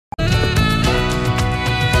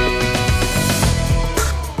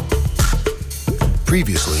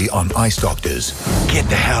Previously on Ice Doctors. Get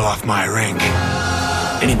the hell off my rink.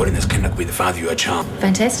 Anybody in this kingdom could be the father of your child.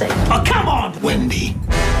 Fantastic. Oh, come on! Wendy.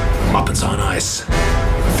 Muppets on ice.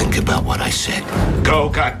 Think about what I said. Go,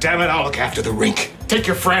 goddammit, I'll look after the rink. Take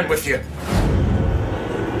your friend with you.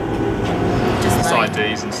 Just like,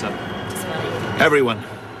 IDs and stuff. Everyone,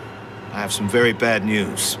 I have some very bad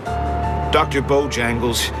news. Dr.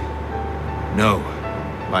 Bojangles, no,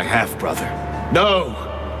 my half-brother, no,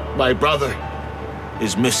 my brother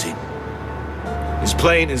is missing. His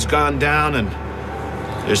plane has gone down and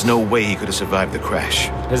there's no way he could have survived the crash.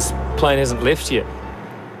 His plane hasn't left yet.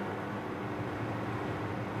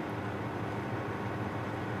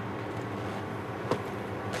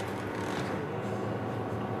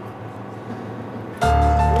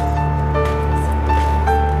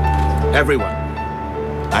 Everyone,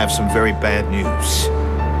 I have some very bad news.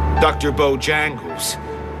 Dr. Bojangles,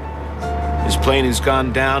 his plane has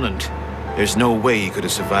gone down and there's no way he could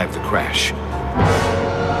have survived the crash.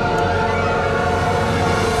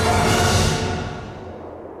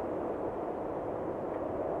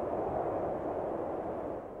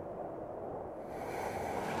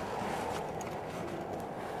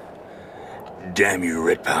 Damn you,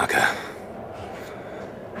 Red Parker.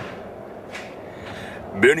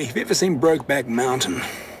 Bernie, have you ever seen Brokeback Mountain?